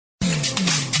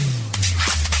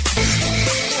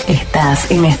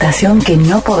Estás en la estación que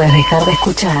no podés dejar de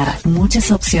escuchar. Muchas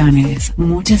opciones,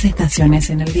 muchas estaciones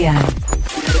en el dial.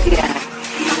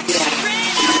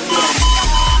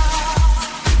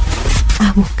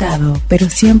 Has buscado, pero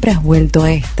siempre has vuelto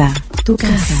a esta, tu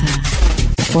casa.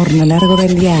 Por lo largo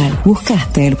del dial,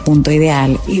 buscaste el punto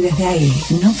ideal y desde ahí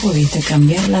no pudiste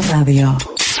cambiar la radio.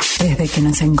 Desde que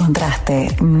nos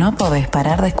encontraste, no podés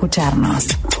parar de escucharnos.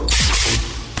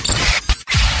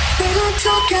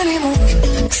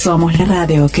 Somos la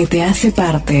radio que te hace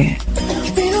parte.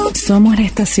 Somos la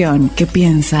estación que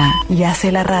piensa y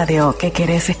hace la radio que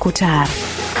querés escuchar.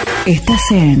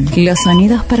 Estás en los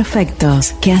sonidos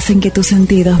perfectos que hacen que tus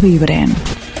sentidos vibren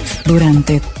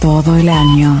durante todo el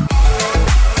año.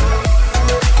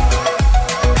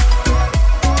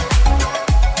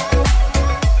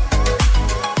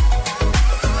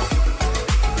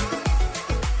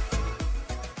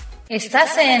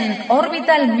 Estás en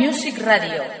Orbital Music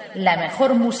Radio. La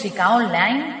mejor música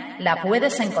online la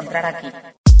puedes encontrar aquí.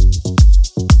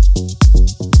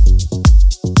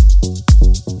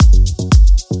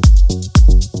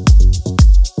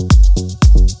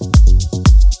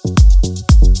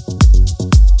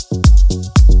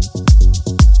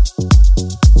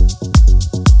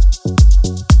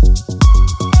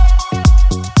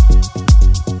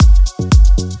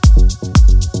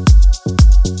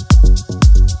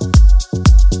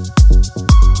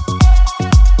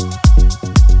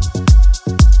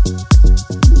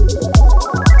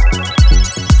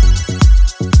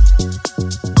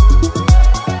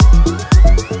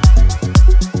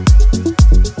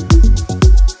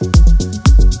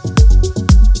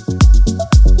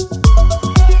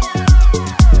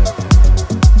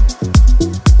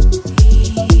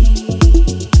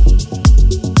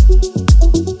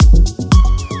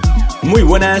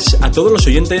 A todos los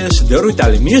oyentes de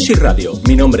Orbital Music Radio.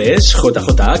 Mi nombre es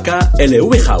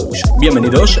Jjakalvhouse.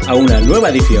 Bienvenidos a una nueva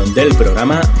edición del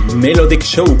programa Melodic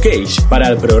Showcase. Para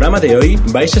el programa de hoy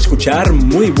vais a escuchar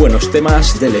muy buenos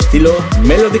temas del estilo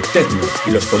Melodic Techno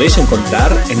y los podéis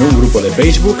encontrar en un grupo de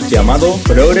Facebook llamado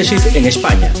Progressive en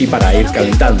España. Y para ir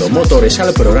calentando motores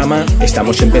al programa,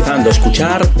 estamos empezando a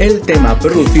escuchar el tema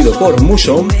producido por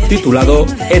Muson titulado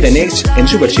Edenex en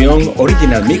su versión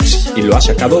Original Mix y lo ha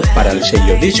sacado para el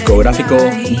sello discográfico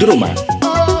Druma.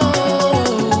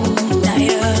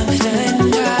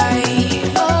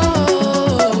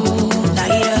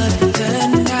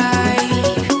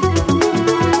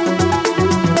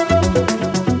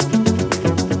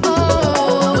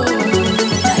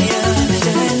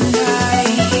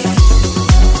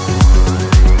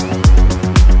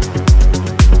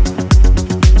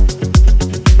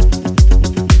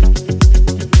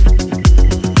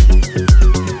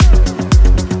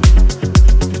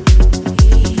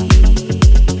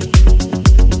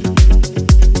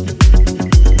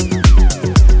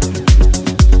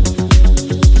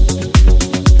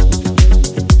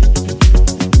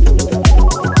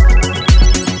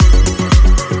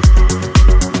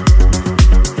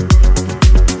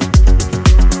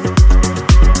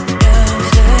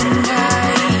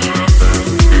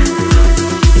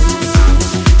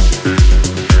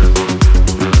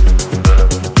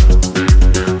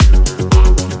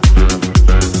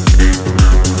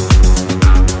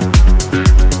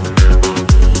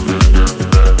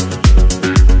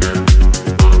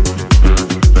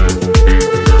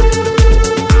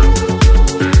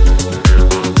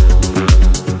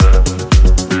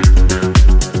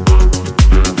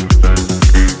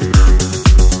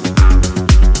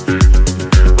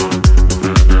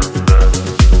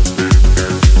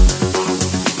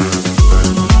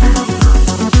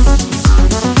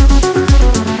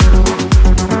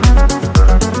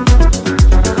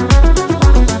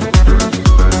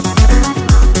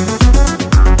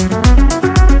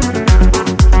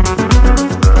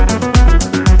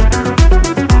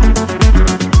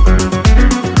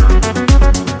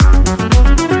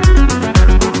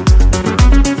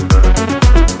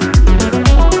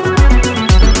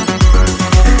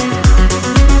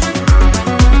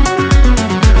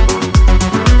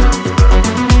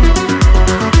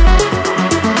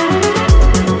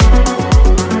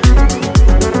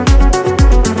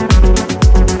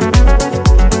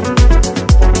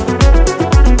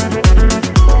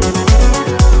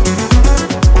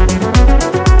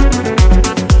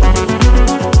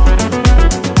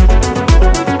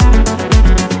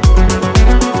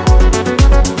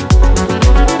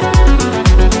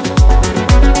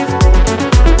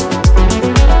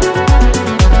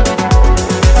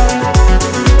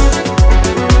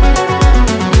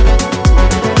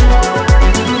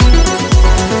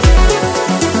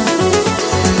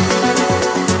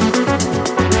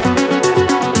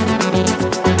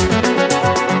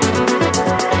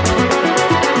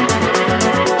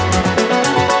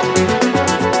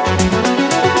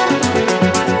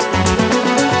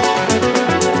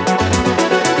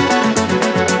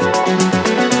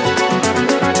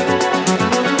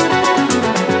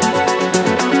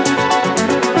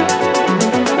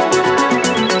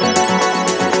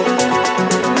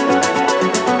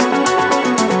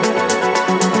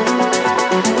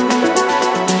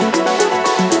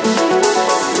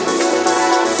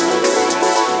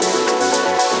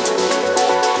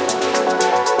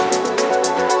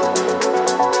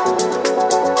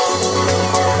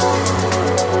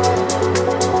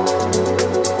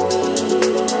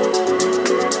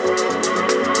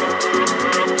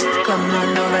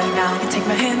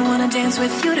 dance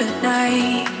with you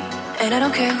tonight. And I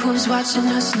don't care who's watching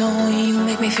us, no, you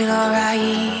make me feel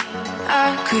alright.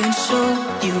 I could show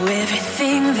you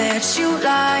everything that you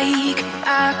like.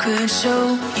 I could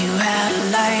show you how to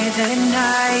light the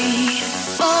night.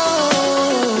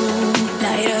 Oh,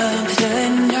 light up the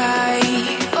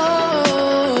night.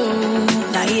 Oh,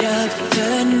 light up the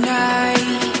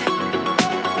night.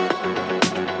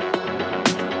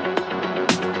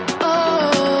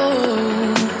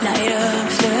 Oh, light up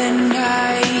the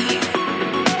night.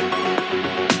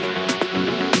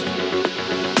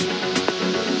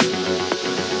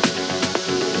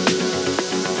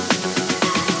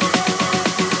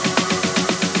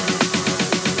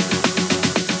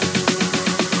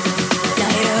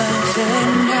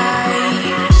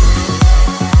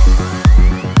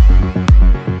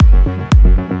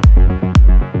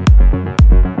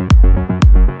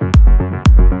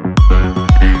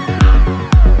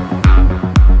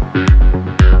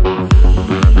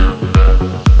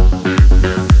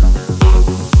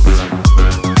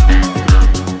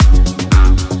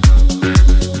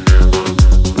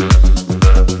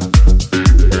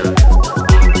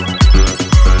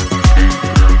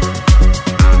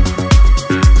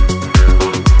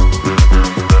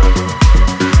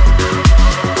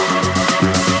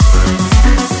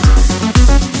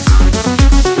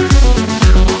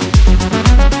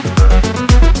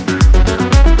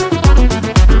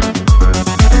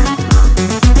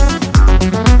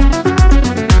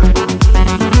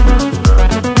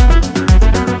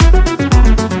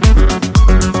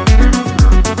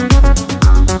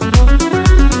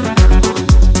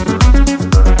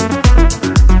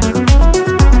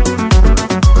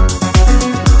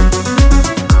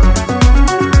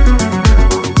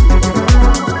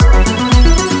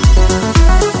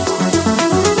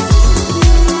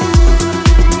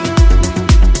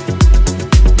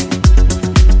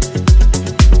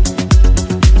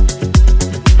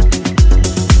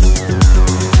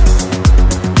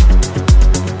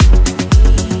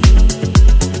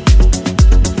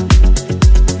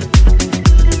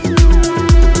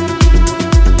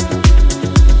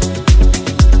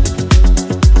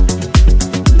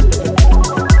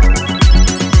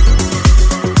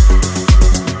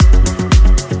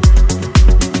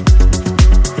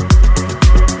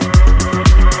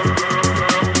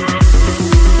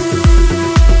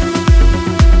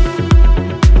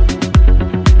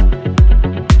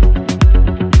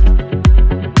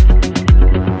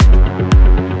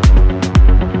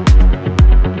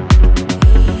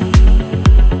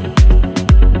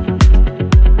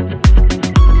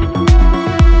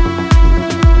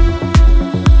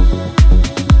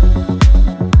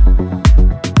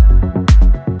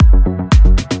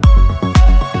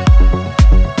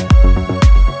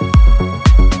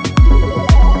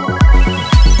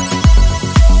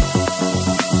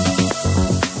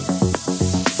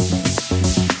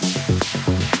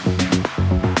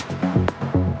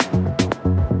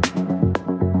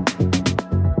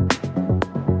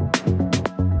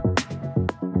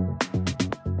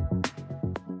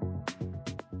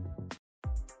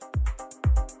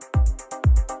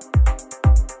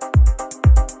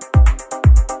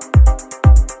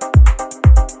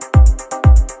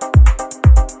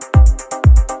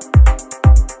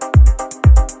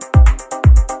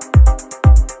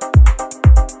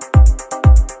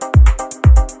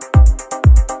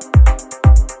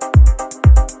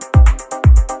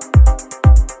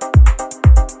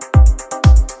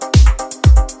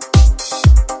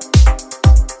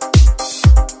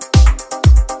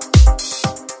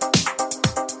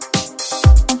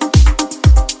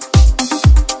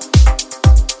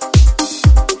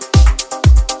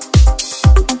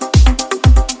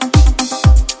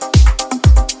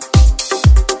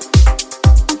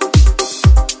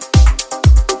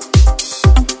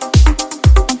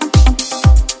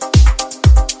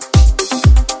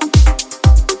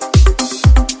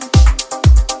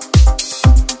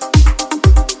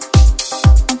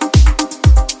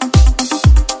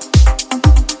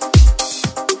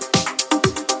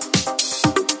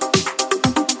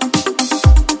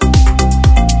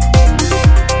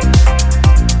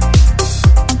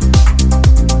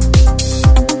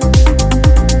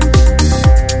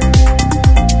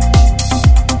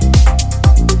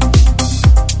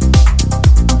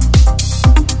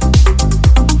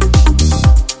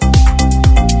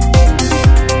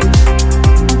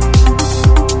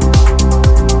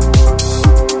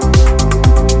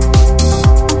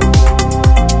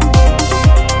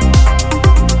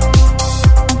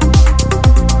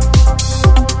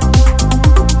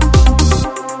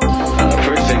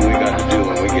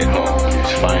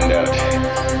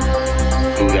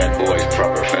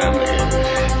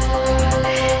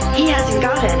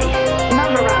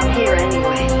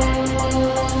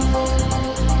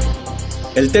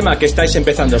 El tema que estáis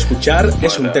empezando a escuchar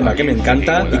es un tema que me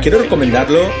encanta y quiero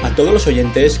recomendarlo a todos los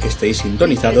oyentes que estéis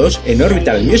sintonizados en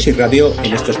Orbital Music Radio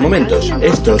en estos momentos.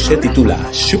 Esto se titula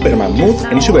Superman Mood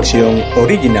en su versión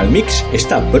Original Mix,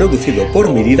 está producido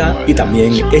por Mirida y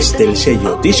también es del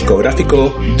sello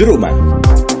discográfico Druman.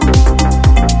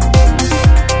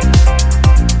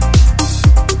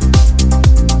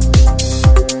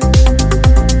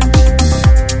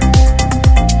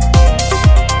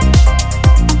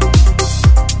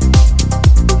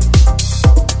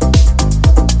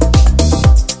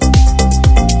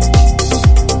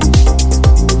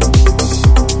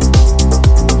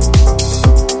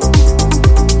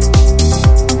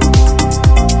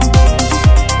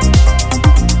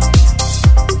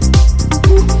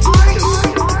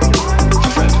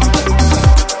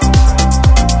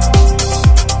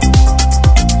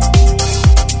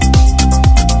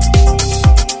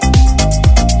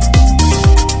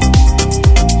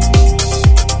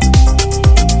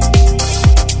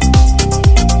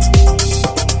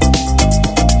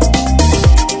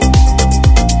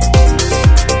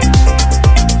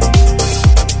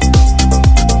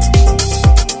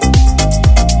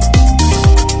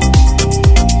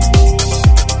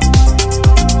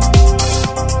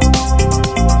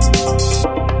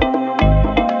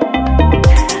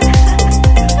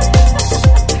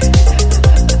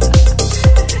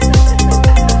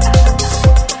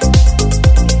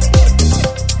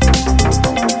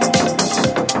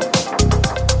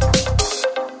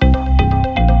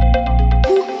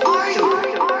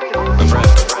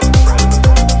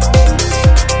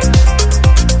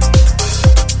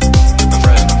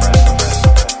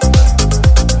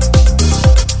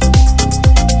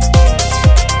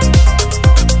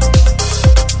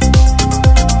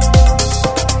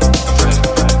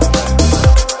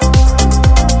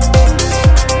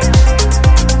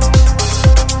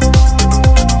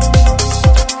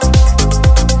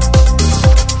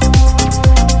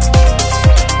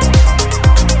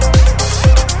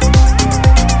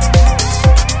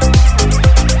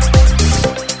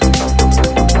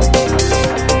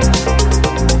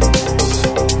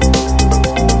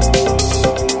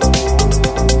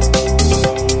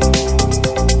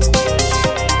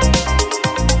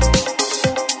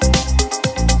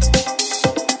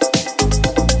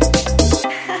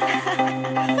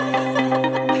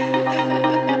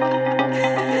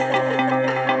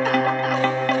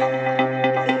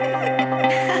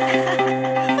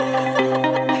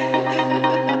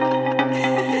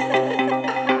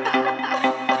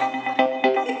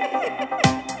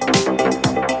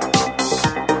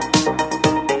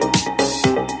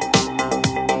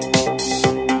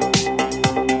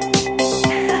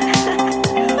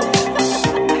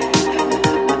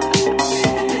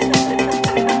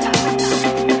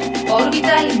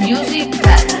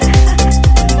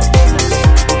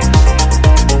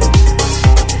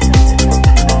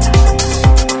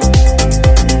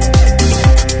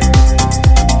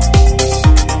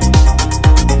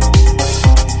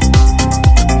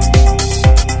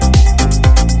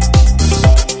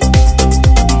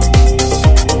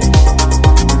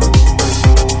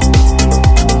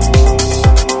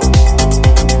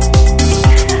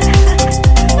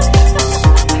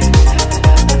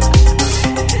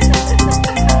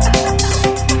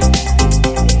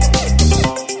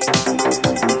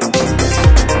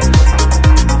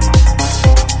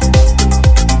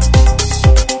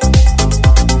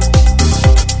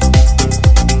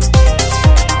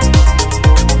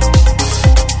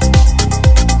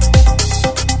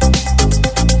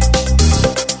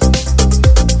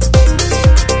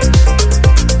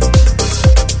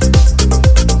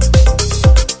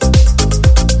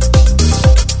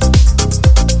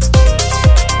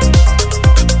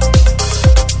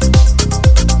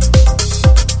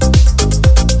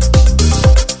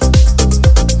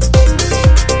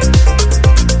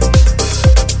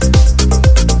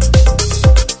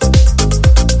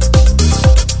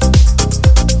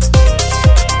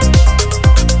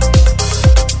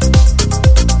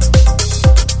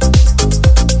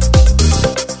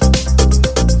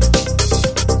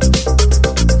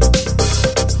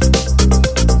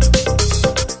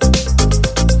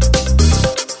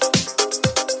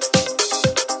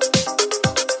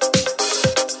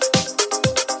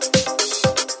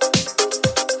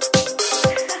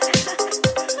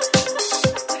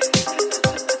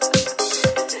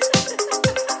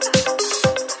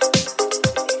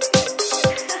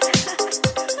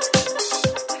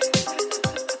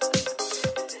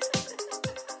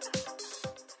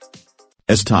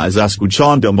 Estás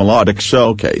escuchando Melodic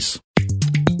Showcase.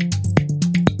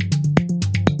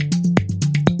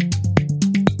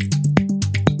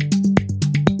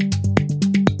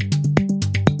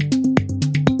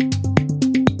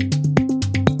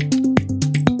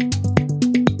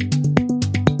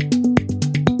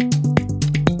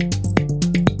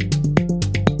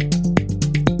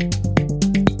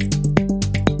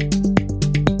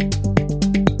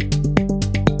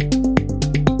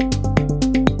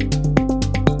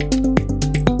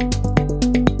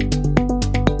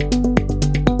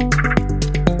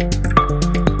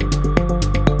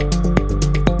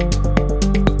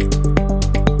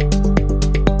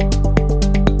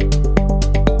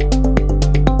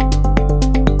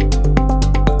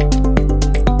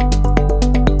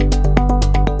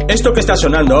 Esto que está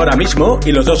sonando ahora mismo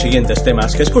y los dos siguientes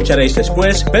temas que escucharéis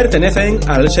después pertenecen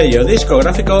al sello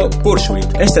discográfico Pursuit.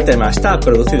 Este tema está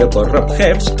producido por Rob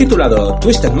Hebbs, titulado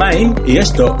Twisted Mind, y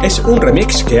esto es un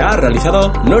remix que ha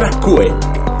realizado Nora Kue.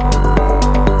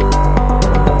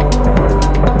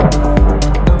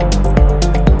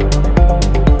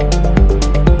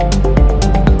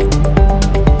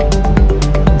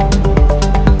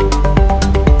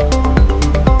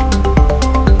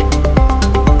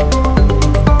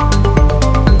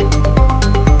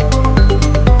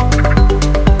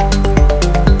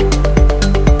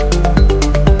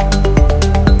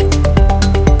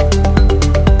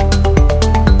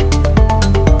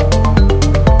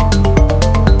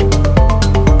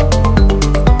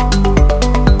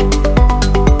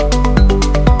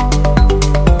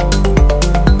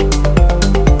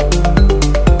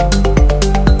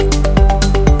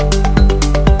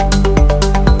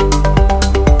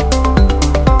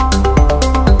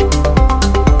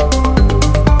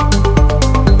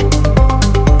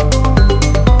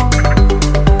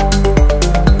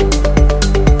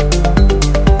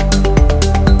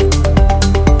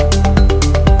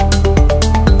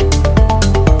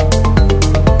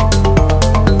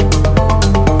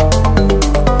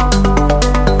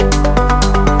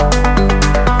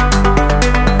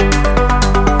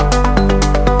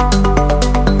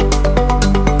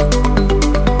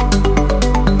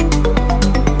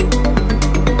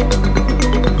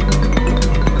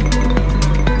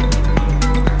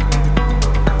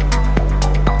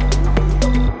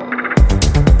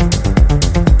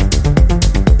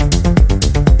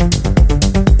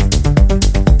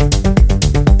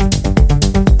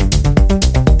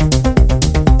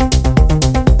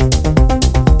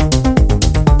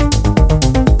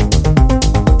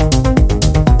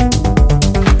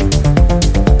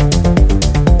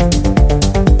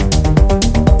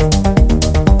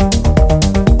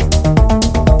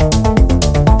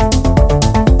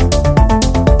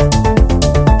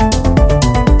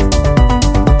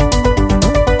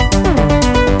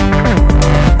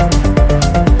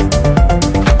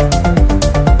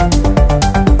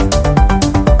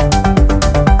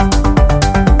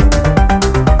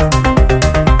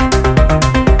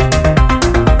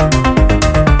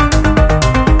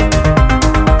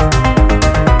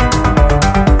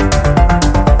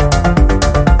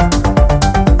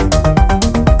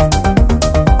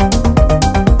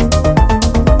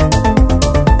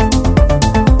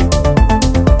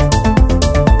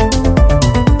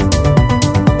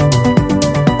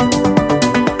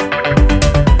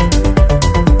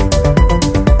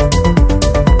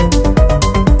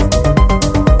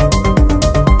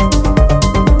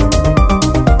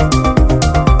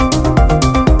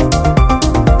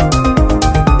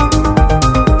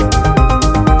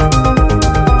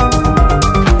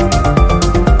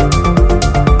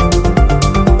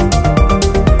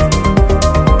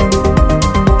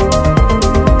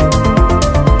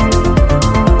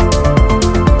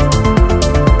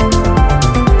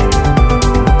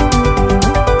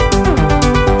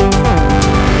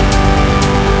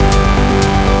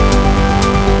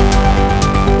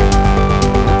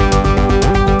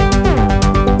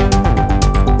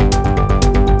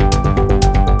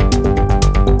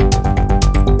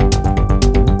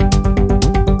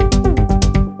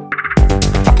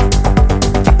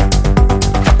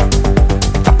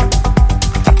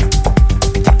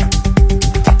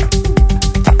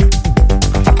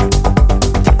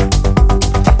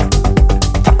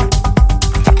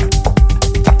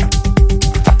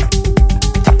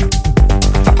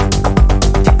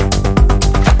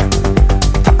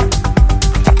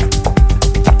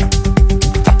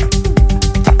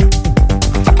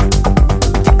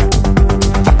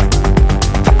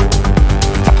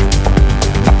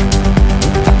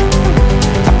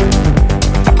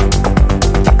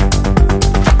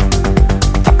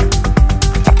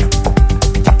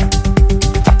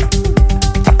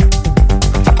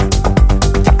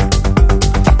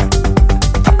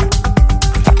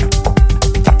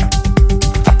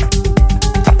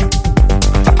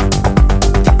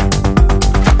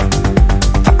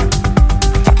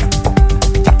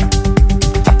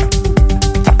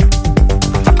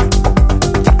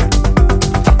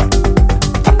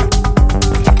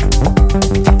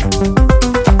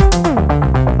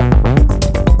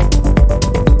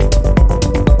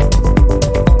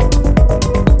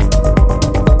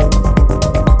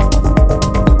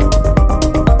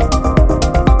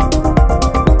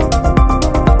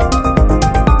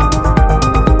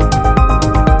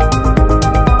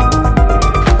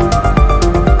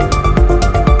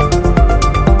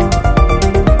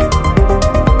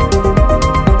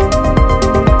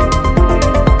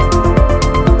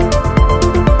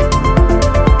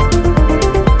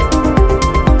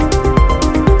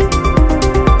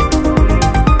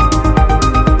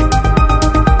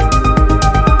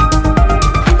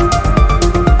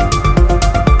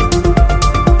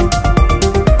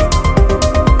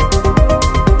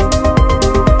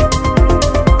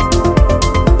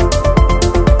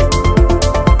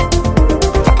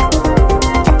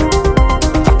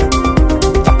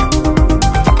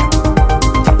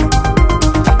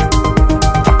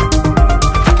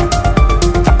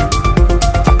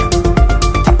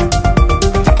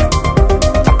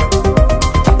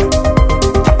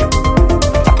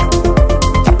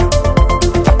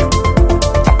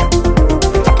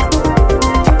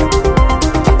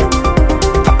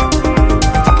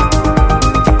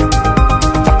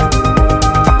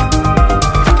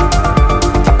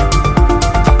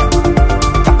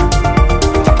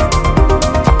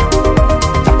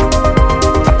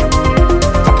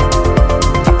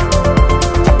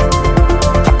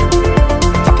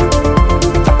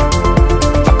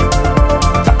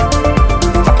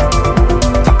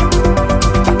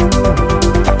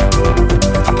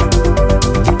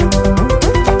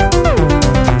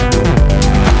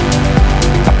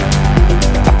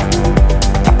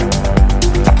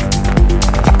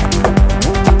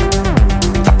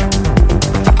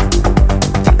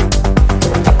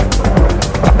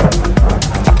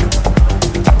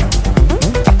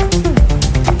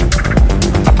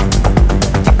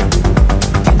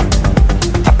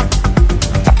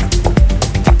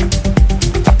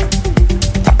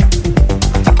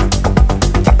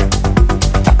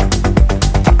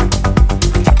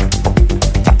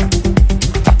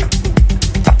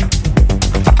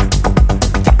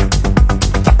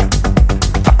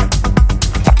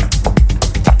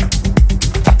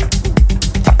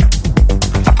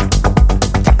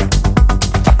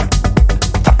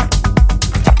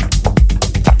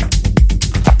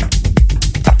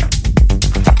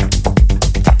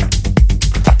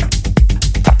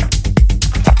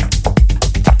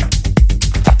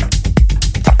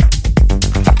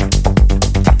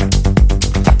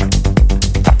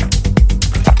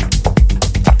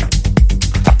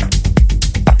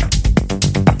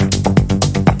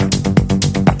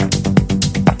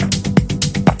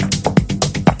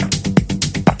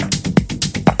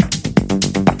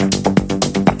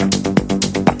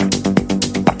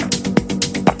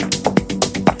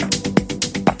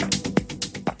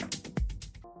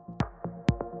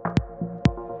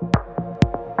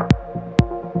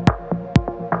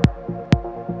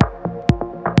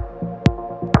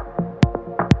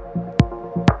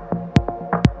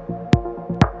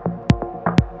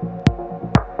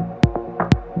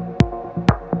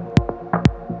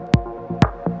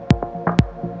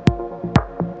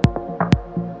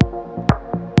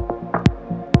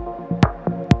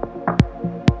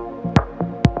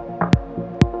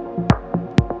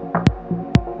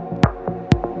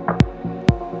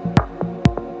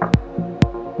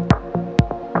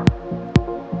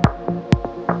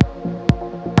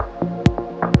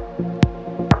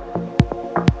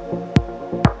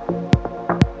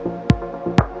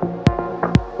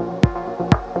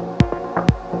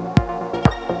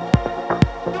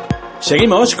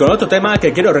 Seguimos con otro tema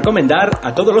que quiero recomendar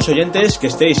a todos los oyentes que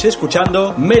estéis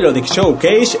escuchando Melodic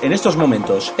Showcase en estos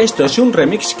momentos. Esto es un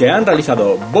remix que han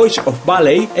realizado Voice of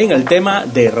Ballet en el tema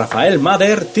de Rafael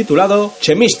Mader titulado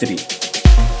Chemistry.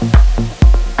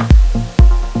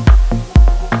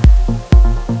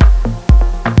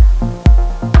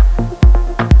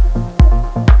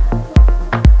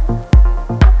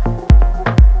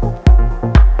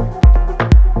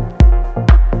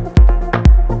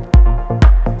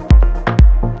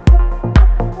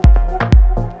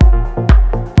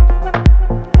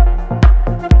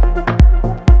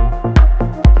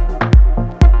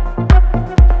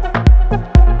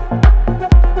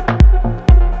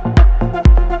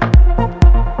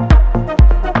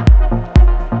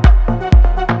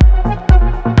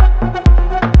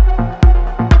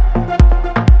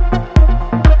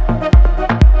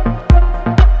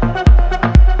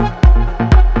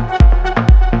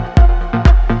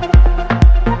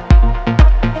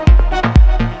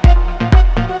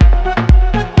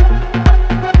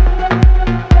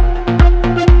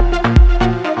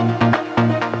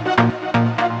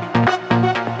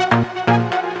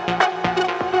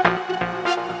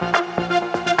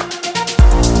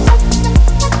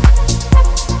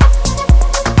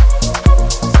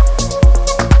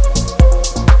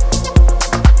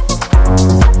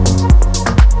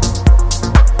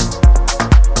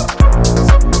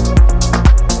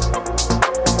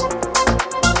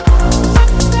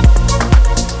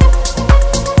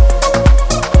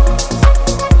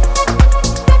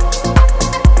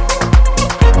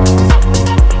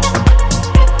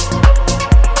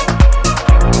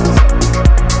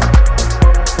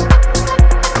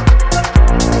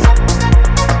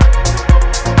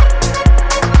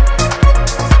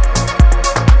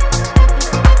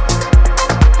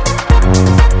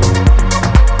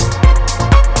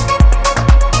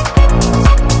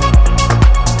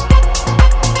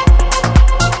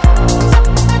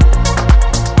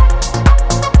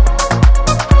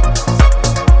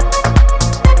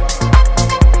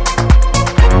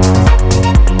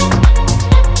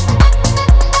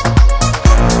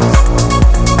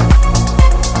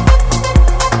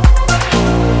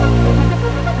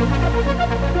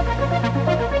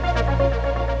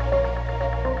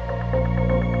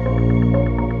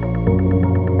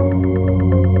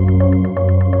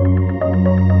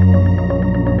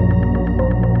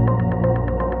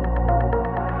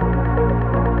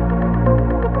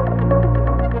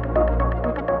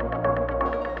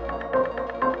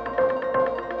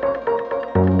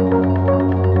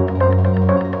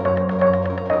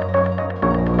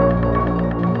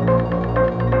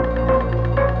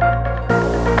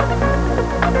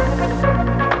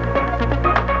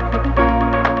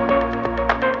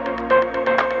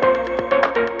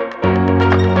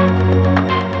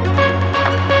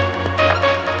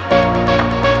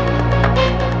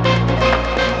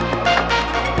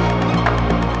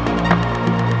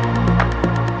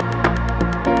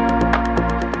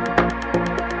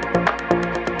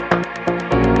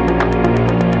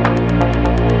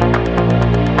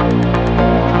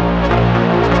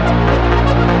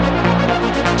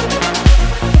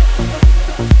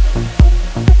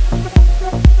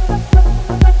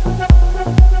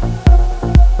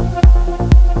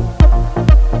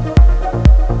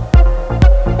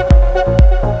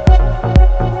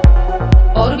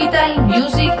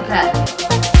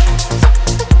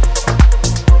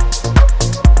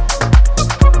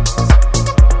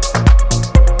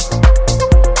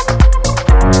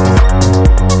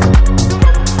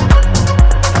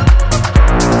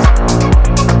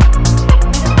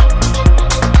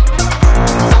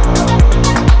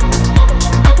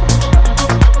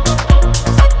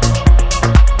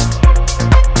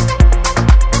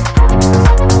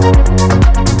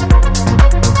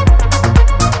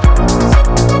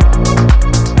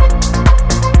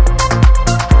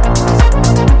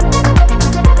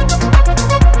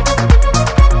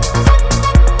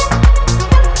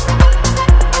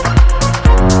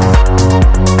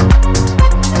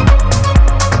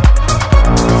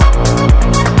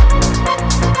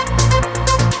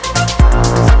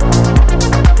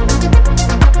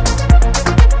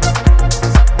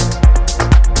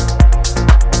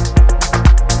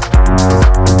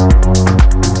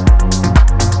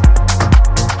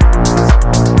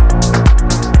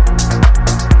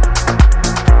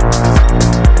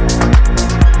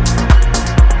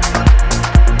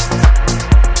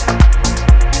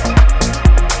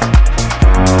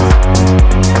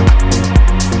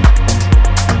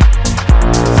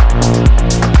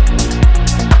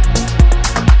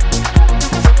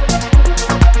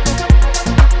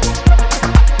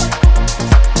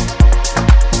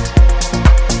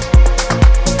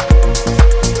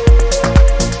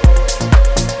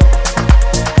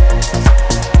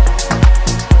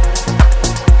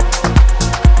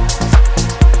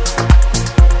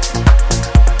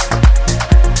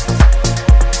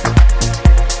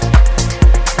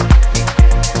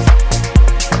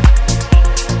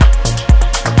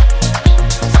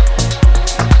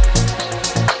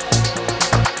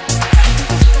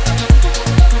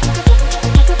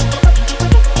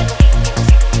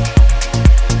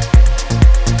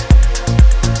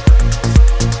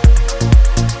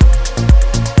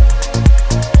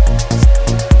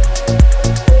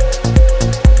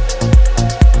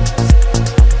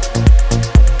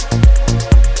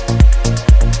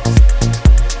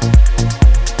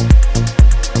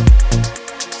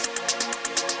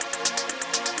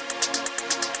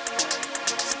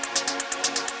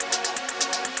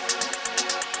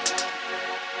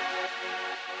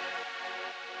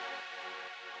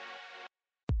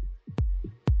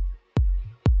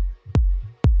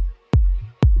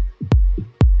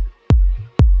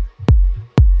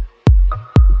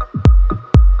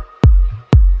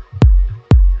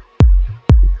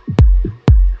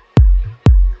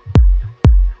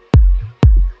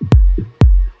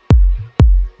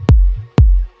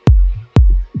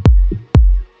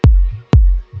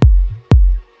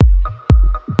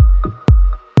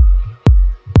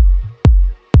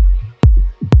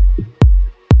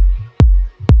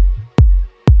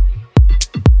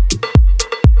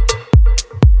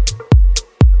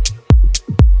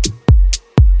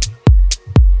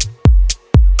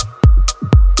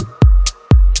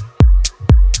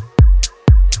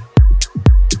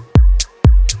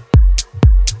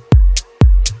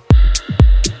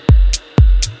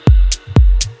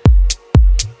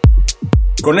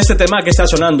 Con este tema que está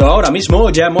sonando ahora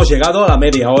mismo ya hemos llegado a la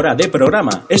media hora de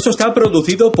programa. Esto está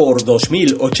producido por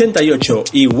 2088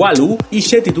 y Walu y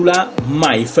se titula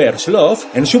My First Love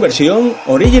en su versión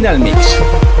Original Mix.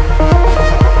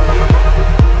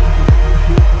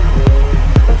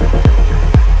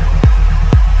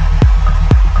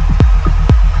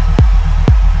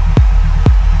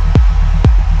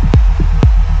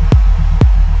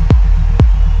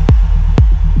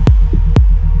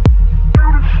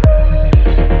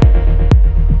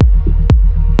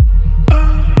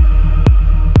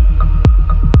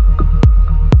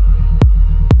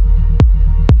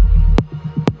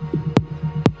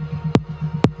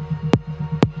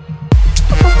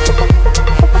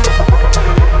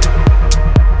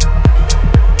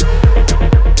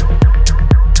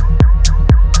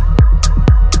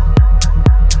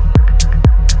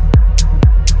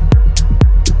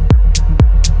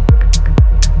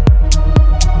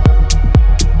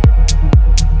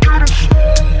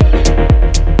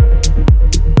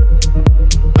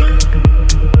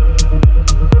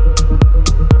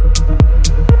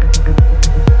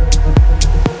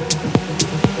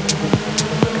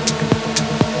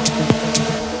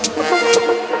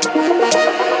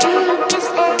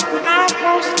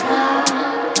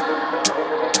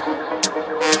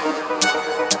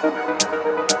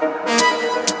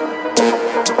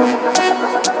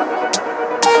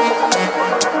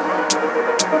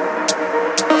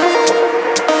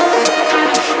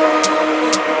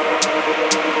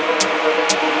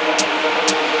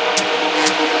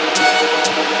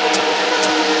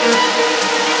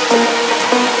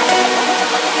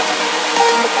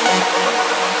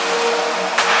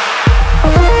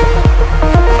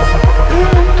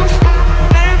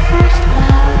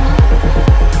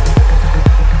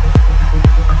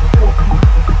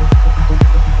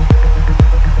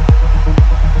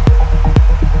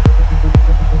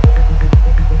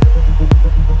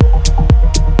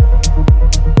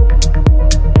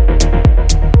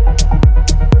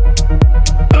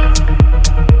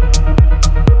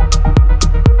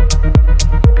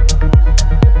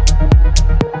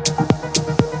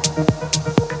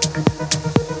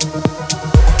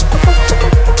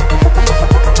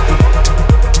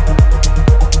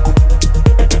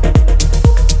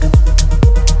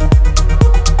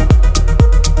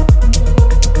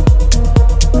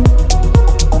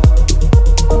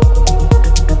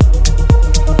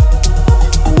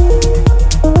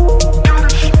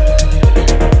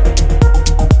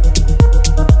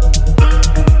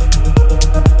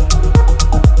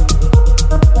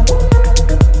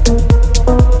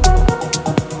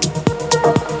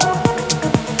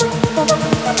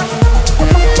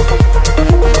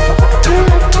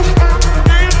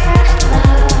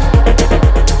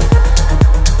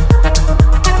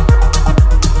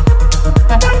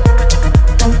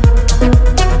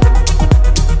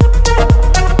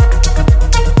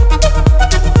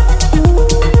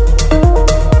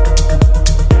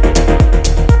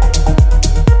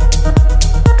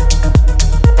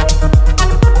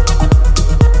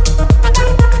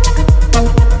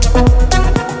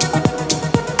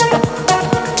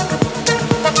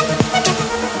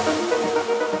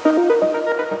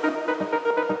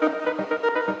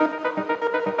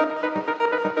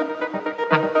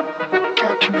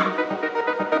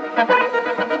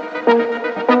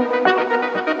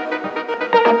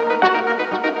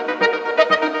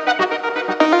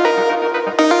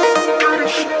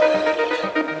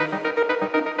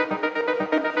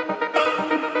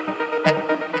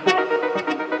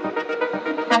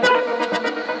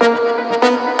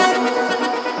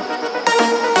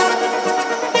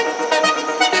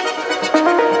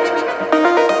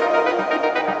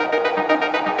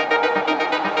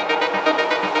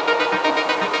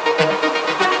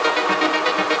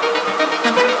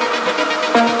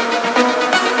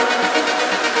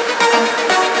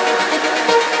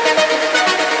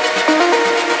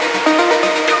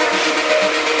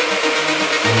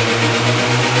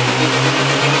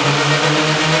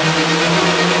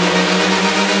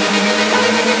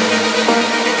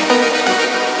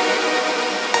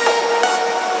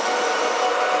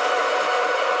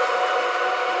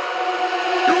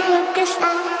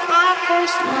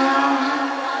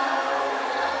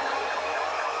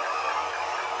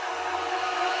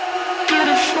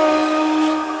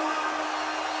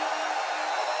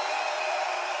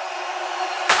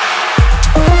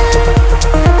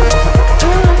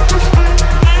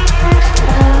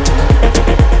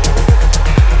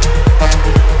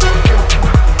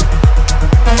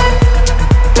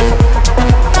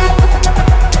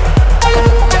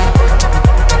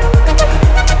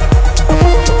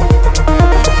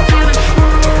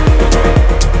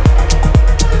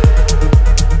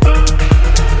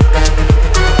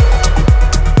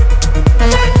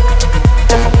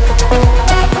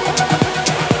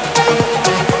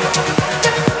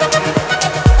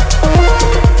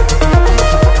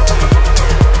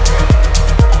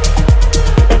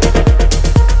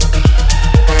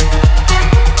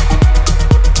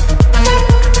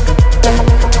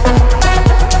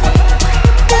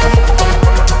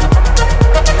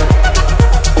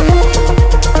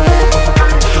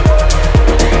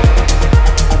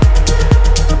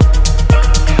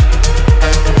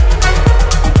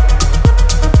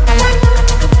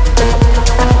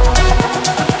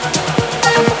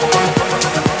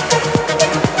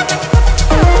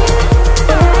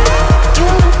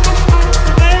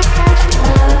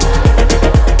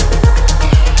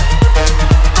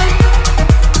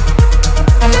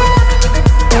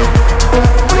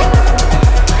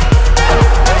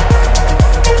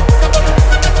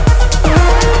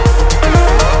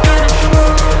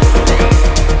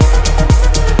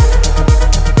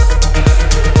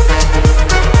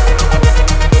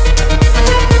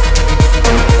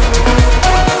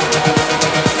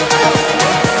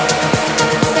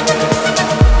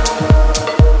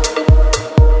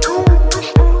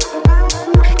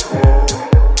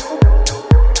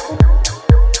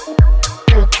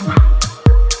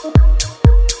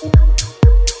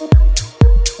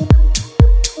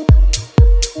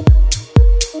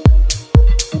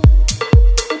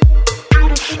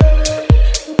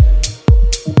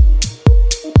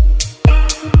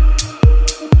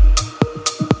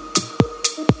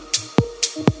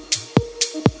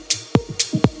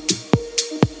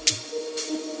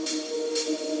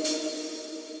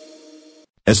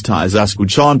 Estás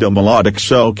escuchando Melodic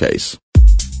Showcase.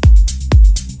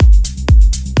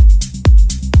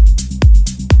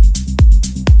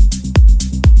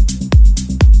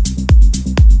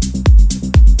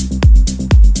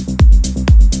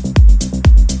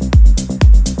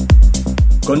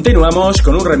 Continuamos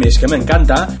con un remix que me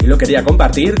encanta y lo quería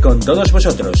compartir con todos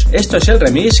vosotros. Esto es el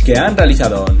remix que han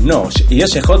realizado Nos y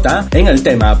SJ en el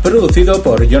tema producido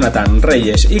por Jonathan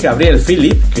Reyes y Gabriel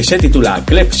Philip, que se titula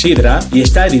Clepsydra y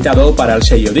está editado para el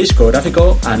sello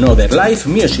discográfico Another Life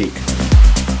Music.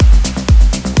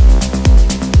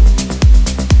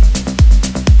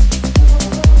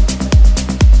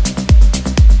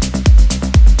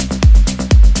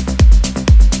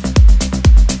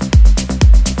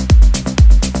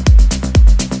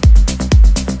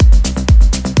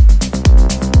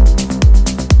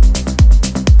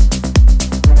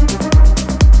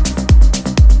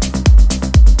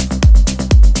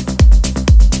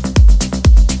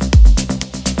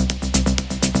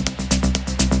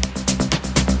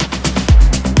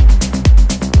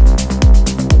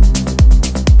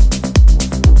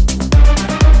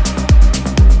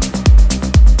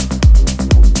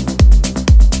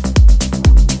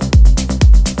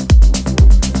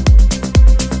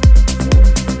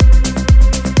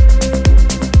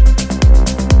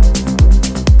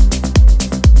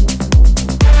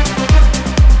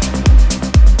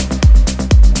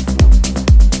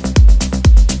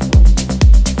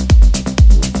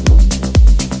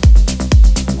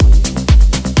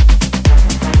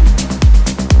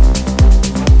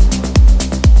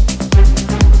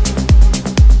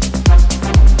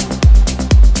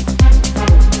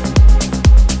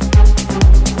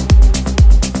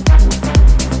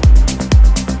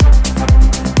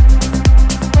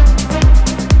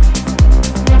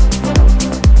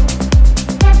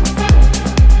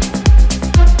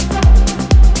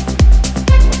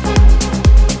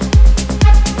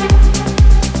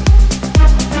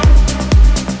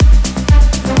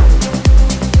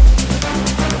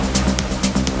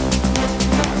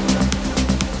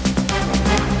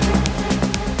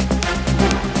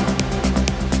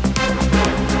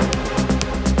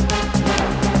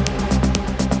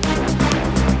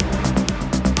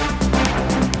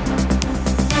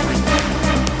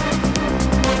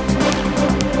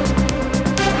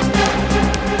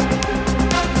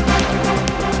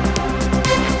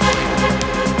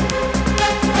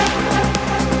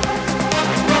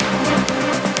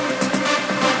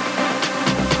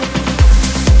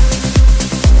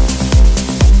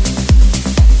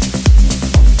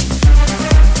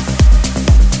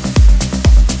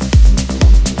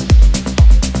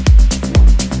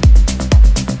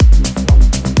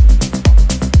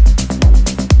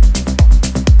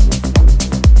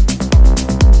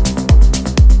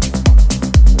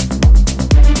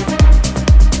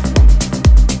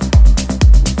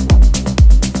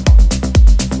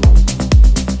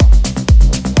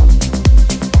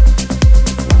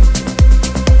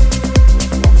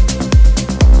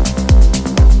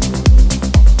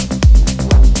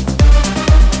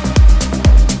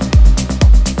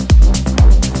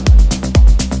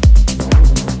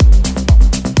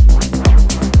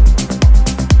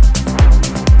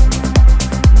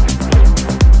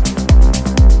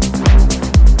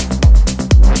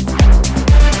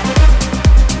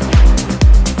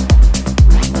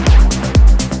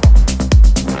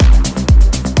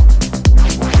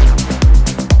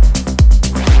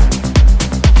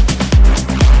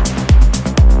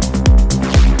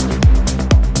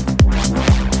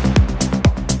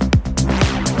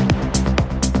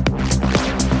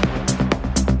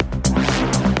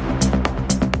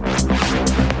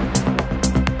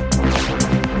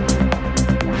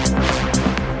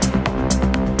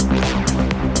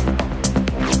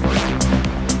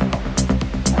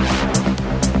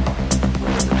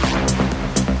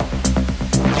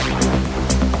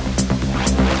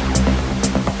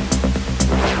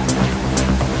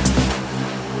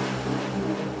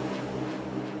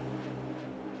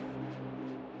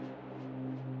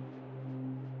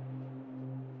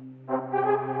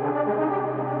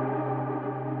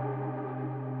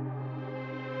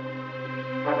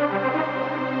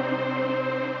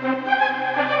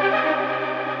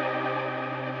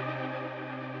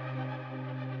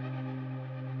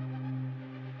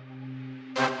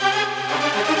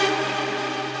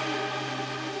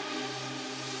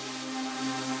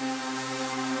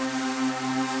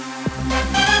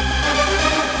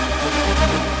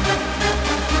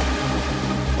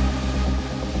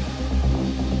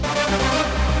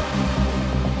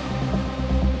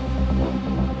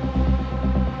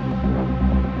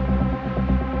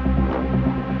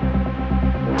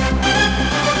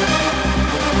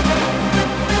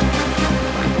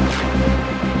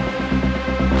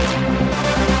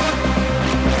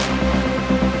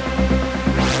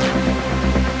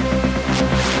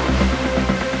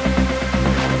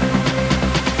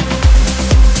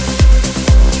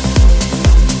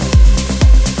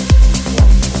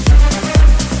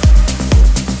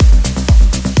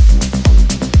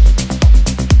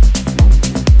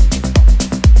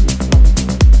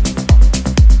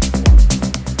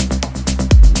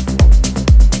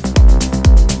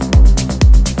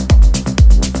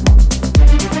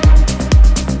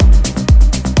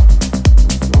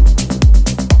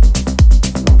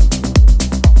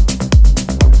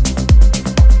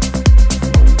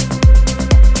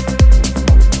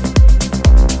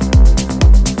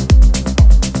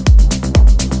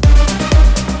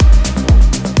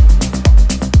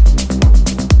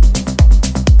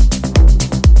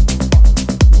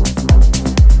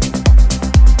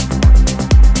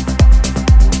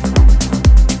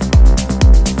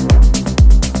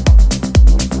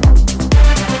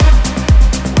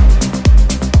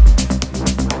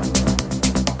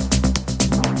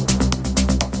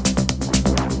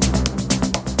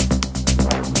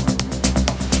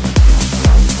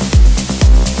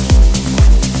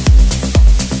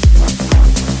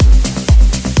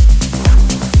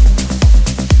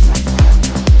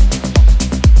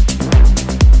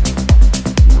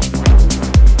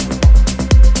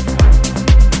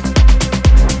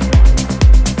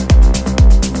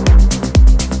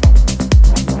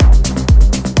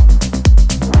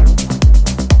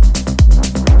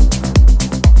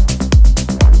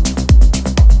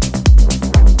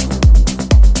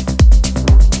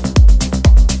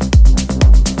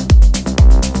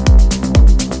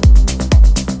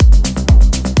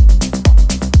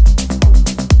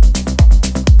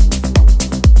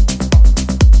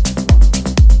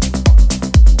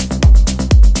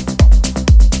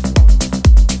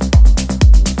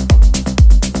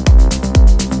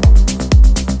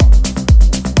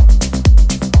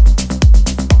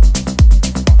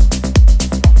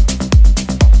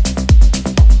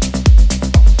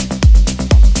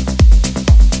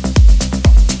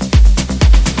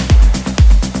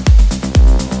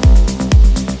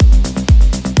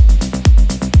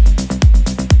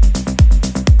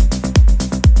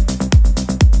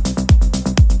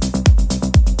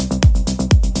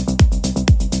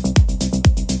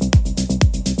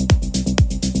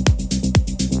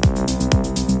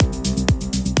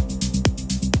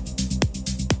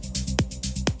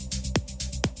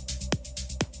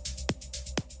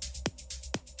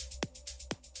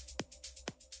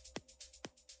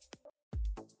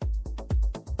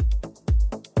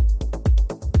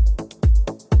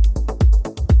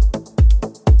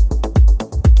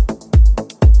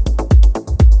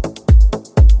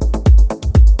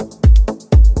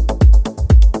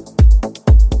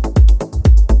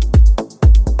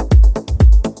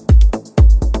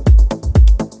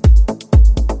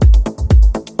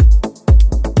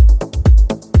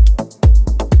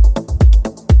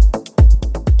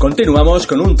 Continuamos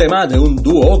con un tema de un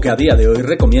dúo que a día de hoy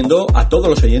recomiendo a todos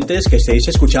los oyentes que estéis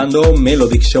escuchando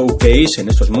Melodic Showcase en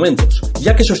estos momentos,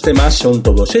 ya que sus temas son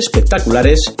todos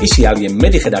espectaculares y si alguien me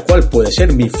dijera cuál puede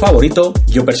ser mi favorito,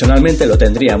 yo personalmente lo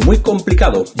tendría muy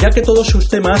complicado, ya que todos sus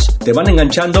temas te van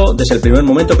enganchando desde el primer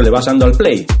momento que le vas dando al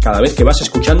play, cada vez que vas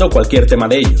escuchando cualquier tema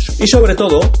de ellos. Y sobre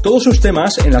todo, todos sus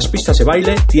temas en las pistas de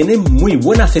baile tienen muy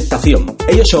buena aceptación.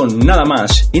 Ellos son nada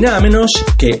más y nada menos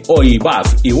que Oi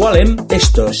Baf y Wallem.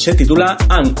 Esto se titula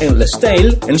An Endless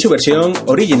Tale en su versión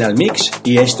Original Mix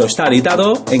y esto está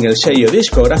editado en el sello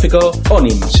discográfico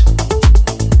Onyms.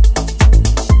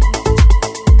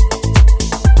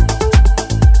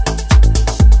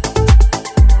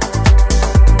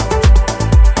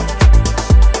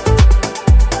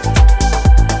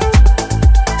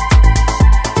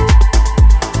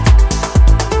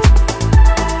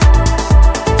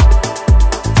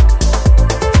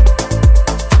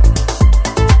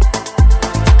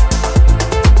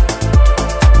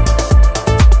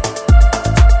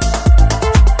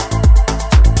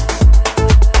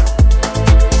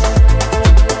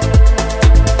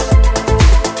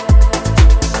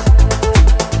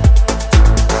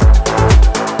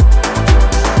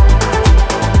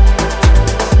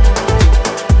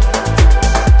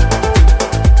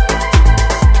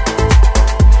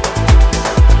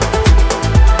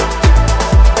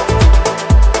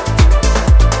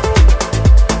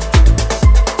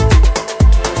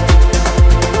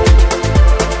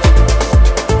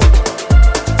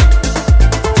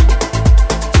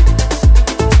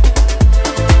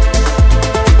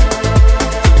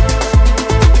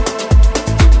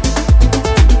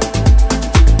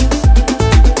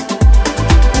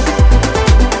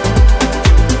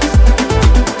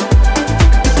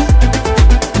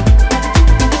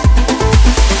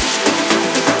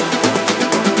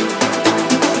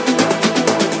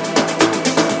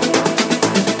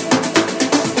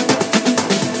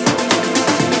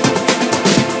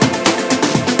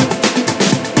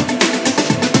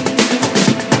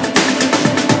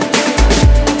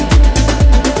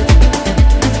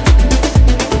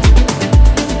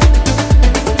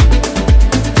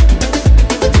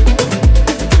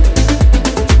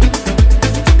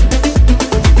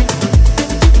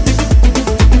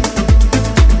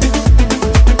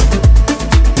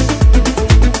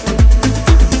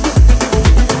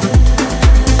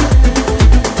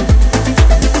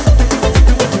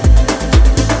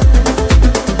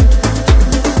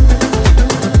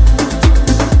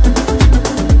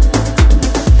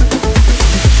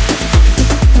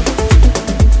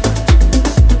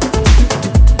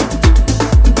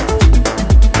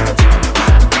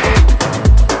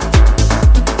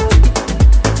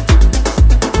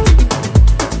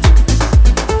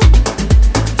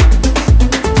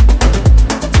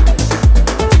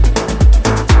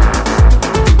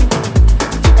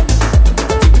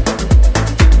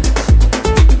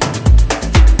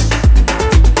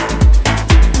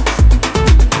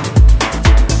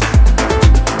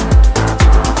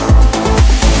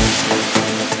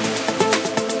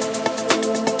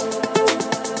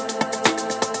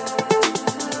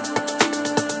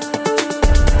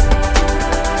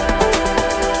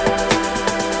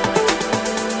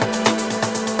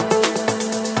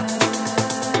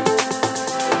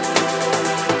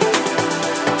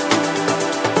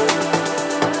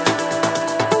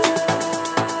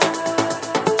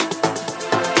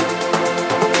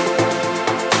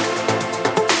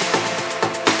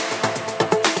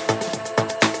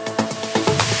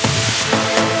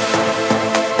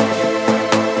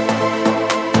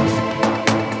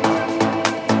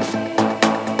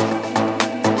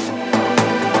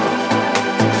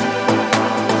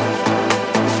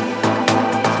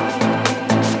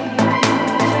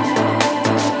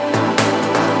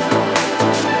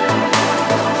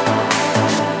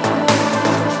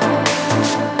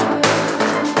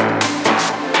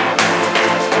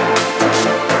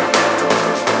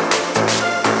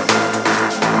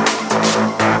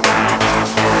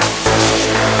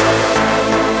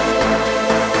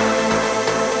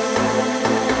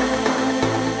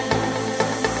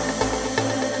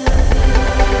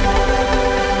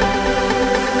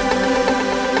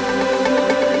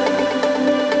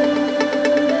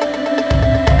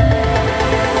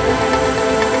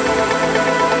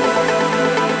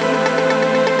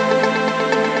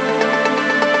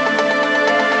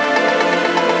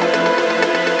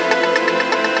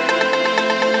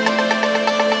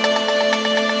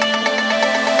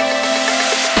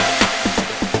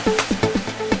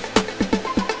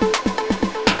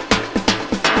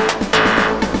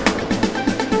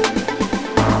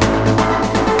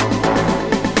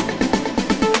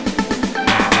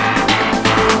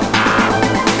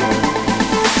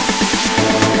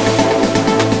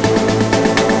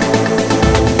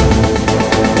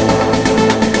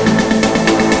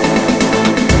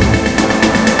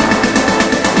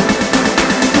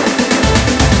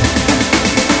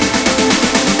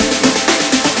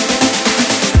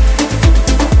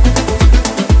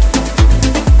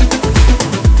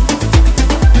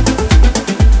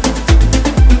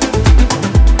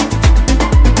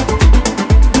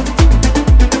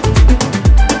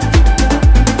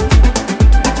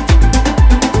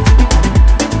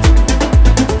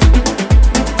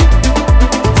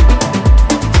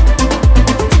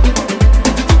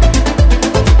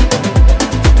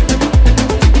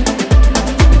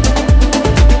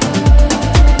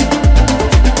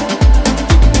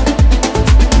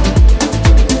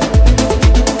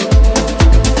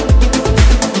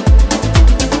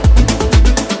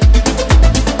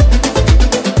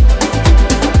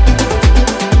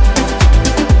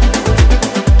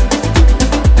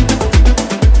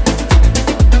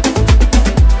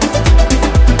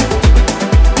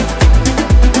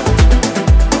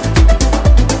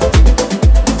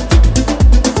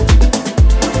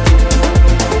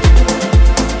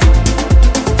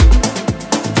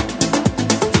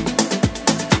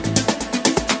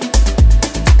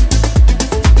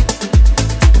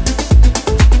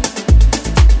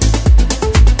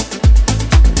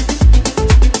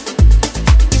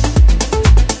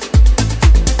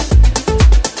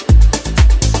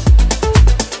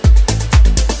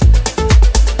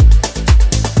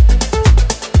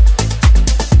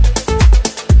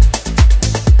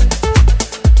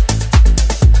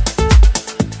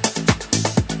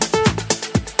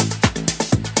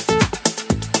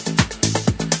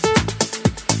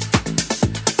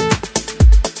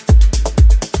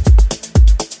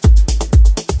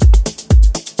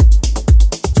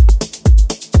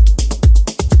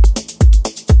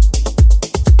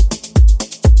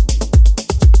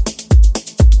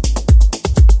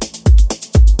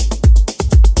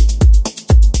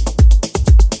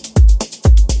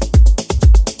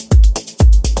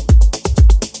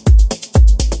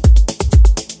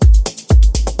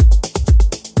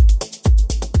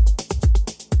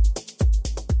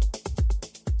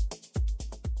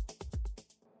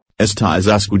 Estás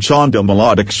escuchando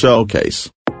Melodic Showcase.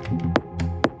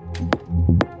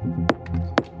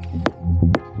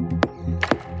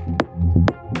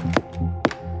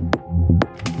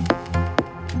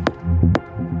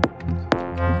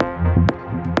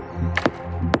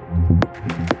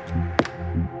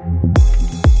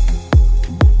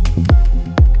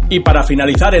 Y para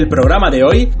finalizar el programa de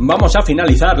hoy, vamos a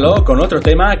finalizarlo con otro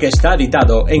tema que está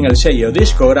editado en el sello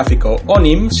discográfico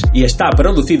Onyms y está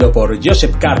producido por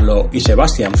Joseph Carlo y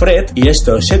Sebastian Fred, y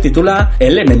esto se titula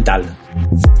Elemental.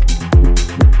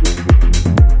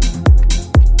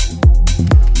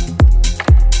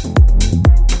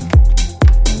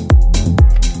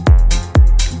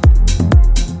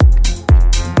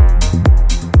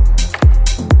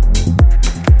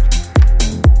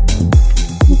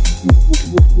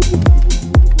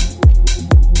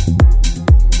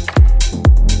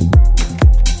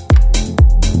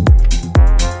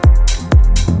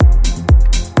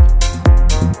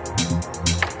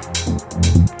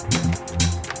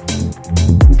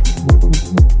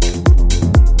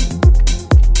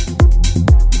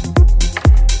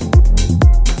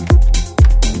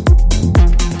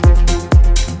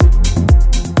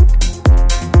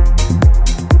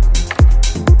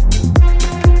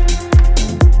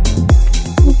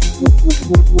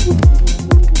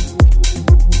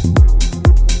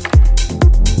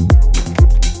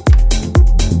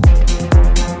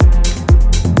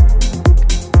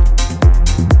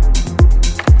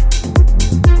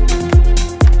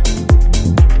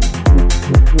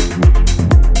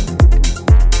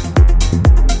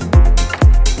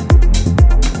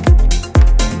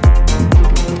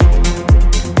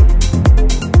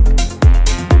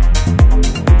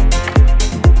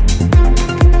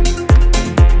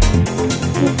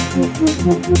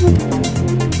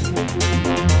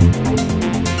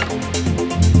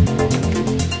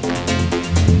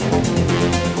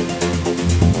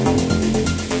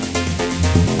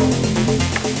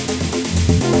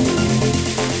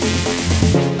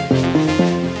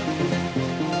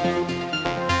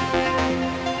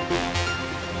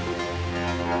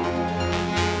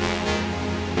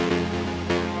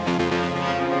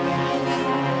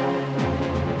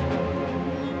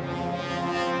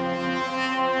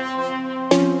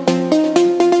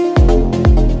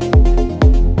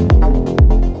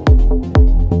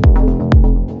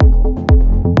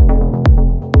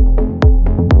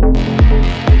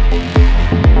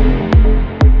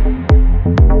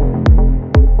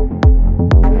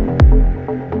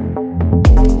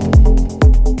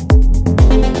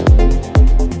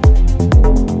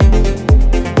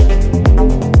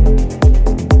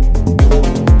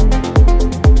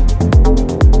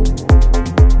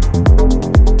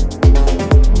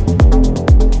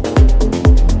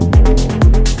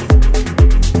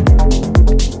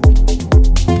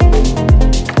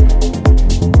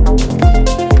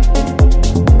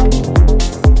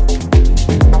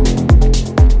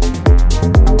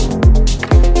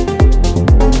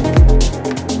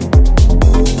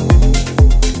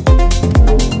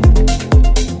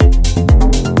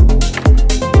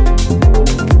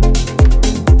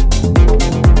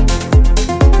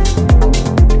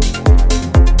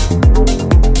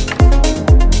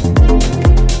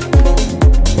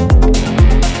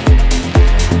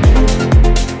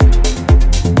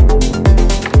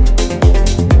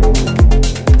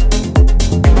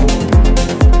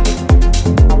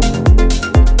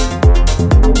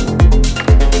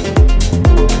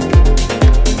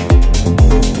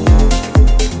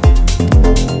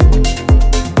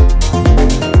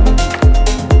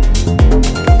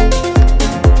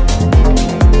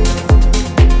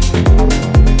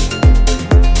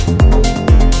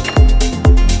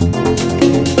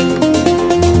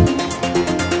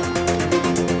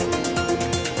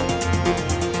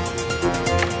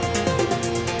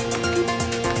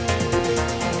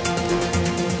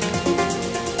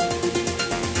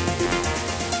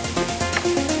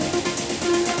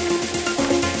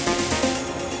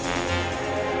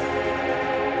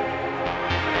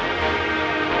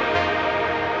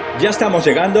 Ya estamos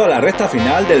llegando a la recta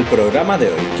final del programa de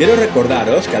hoy. Quiero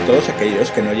recordaros que a todos aquellos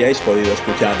que no hayáis podido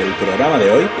escuchar el programa de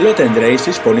hoy, lo tendréis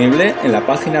disponible en la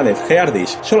página de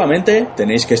Geardis. Solamente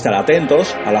tenéis que estar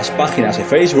atentos a las páginas de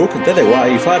Facebook de The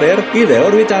Wayfarer y de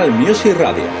Orbital Music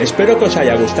Radio. Espero que os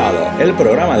haya gustado el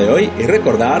programa de hoy y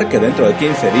recordar que dentro de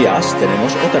 15 días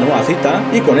tenemos otra nueva cita,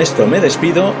 y con esto me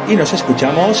despido y nos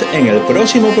escuchamos en el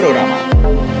próximo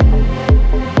programa.